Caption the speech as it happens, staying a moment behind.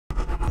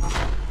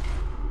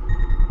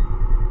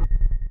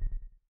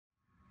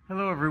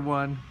Hello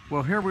everyone.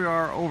 Well, here we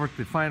are over at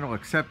the final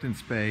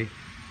acceptance bay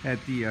at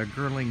the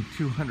Gerling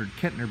 200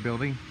 Kentner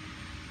building,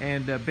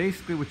 and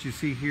basically what you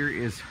see here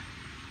is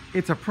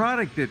it's a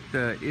product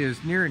that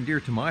is near and dear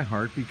to my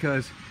heart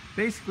because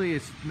basically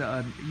it's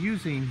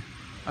using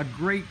a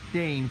Great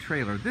Dane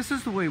trailer. This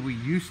is the way we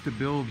used to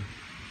build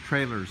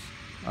trailers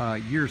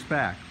years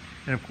back,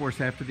 and of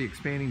course after the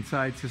expanding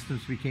side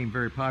systems became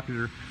very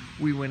popular,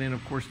 we went in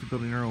of course to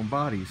building our own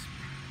bodies.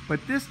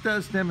 But this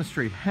does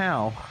demonstrate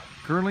how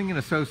Gerling and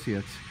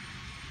Associates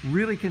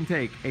really can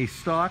take a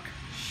stock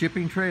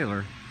shipping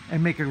trailer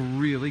and make a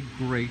really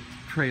great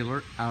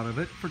trailer out of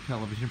it for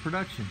television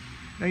production.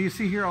 Now you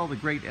see here all the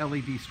great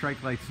LED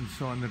strike lights and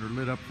so on that are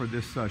lit up for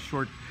this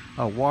short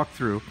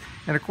walkthrough.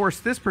 And of course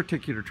this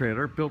particular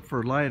trailer, built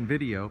for Lion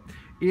Video,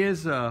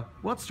 is, well,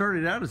 it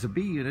started out as a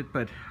B unit,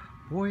 but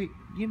boy,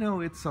 you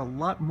know, it's a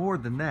lot more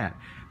than that.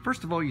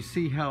 First of all, you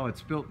see how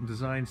it's built and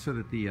designed so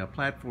that the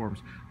platforms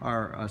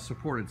are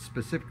supported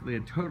specifically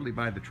and totally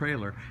by the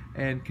trailer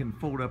and can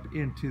fold up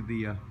into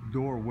the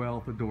door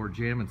well, the door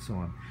jamb, and so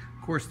on.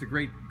 Of course, the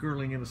great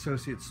Gerling and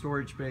Associates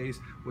storage bays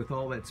with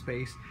all that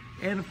space.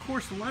 And of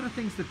course, a lot of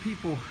things that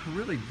people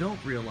really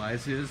don't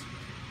realize is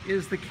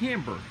the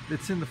camber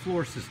that's in the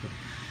floor system,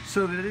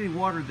 so that any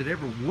water that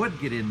ever would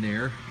get in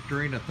there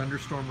during a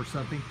thunderstorm or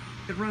something,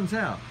 it runs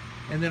out.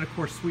 And then of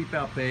course sweep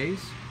out bays,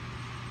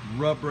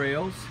 rub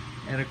rails,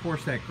 and of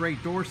course that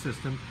great door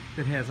system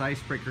that has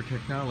icebreaker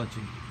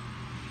technology.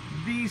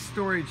 These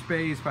storage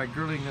bays by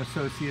Gerling and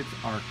Associates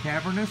are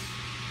cavernous.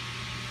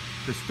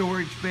 The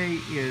storage bay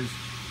is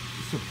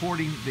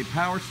supporting the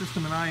power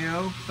system and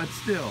I/O, but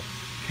still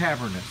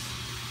cavernous.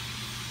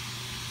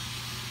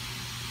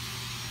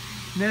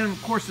 And then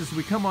of course as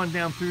we come on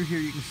down through here,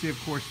 you can see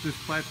of course this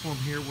platform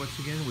here once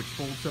again, which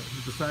folds up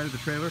to the side of the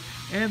trailer,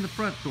 and the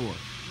front door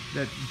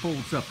that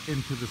folds up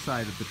into the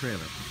side of the trailer.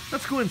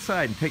 Let's go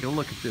inside and take a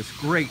look at this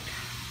Great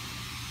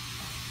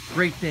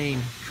Dane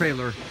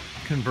trailer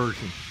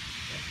conversion.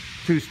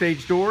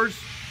 2-stage doors,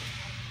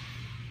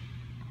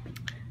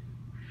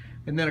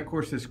 and then of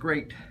course this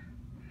great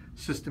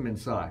system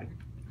inside.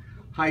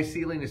 High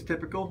ceiling is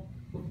typical.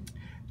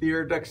 The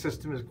air duct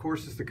system, of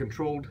course, is the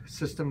controlled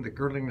system that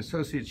Gerling and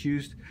Associates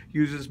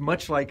uses,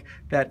 much like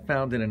that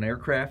found in an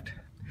aircraft.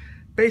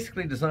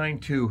 Basically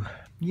designed to,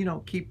 you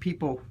know, keep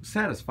people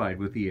satisfied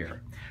with the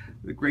air.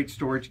 The great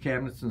storage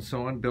cabinets and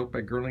so on, built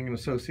by Gerling and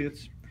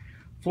Associates.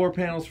 Floor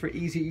panels for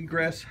easy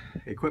egress,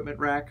 equipment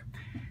rack,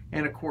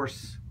 and of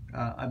course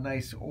a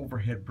nice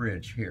overhead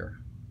bridge here.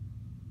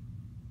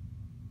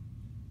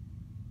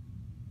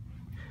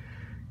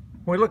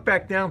 When we look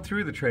back down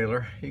through the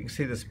trailer, you can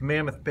see this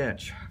mammoth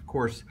bench. Of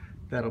course,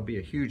 that'll be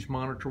a huge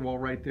monitor wall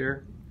right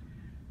there.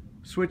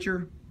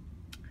 Switcher,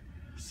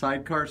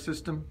 sidecar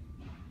system.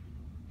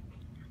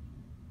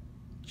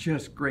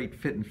 Just great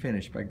fit and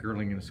finish by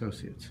Gerling and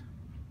Associates.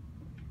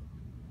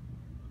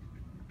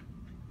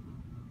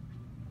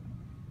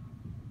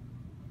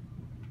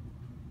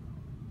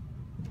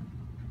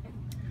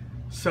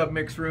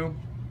 Submix room,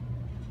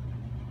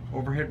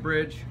 overhead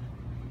bridge,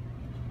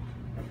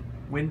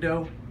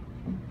 window,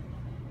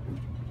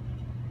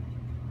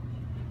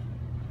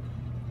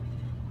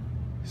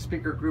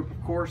 speaker group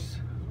of course,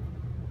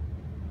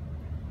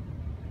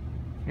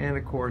 and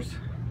of course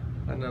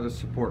another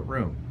support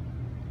room.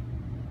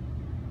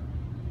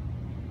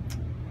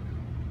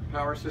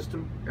 Power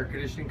system, air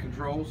conditioning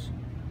controls,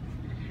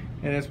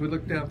 and as we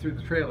look down through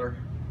the trailer,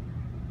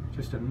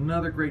 just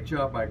another great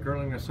job by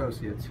Gerling and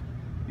Associates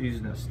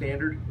using a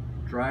standard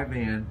dry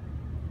van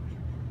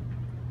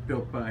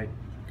built by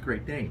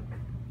Great Dane.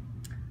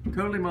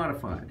 Totally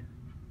modified.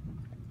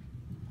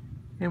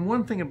 And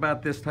one thing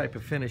about this type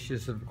of finish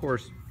is, of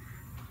course,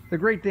 the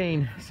Great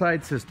Dane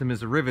side system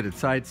is a riveted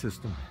side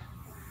system.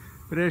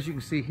 But as you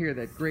can see here,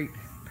 that great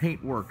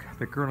paint work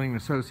that Gerling and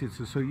Associates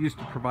is so used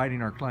to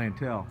providing our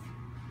clientele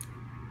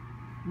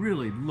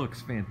really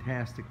looks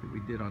fantastic that we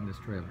did on this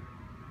trailer.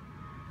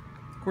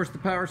 Of course, the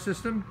power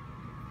system,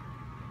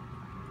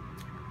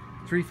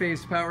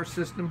 3-phase power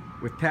system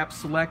with tap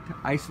select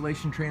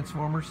isolation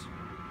transformers.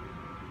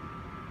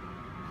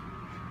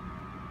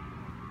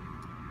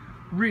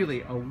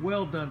 Really a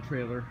well done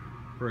trailer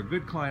for a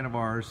good client of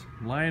ours,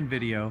 Lion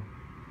Video.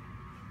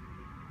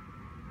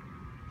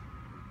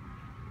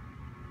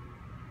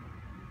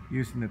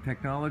 Using the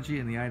technology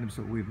and the items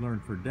that we've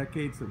learned for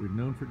decades, that we've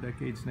known for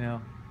decades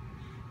now,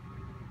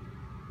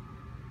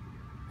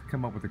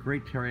 come up with a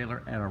great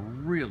trailer at a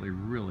really,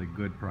 really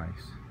good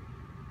price.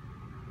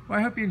 Well,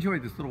 I hope you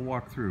enjoyed this little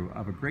walkthrough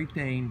of a Great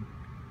Dane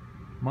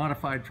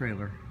modified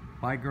trailer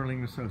by Gerling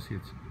and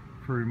Associates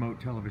for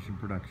remote television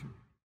production.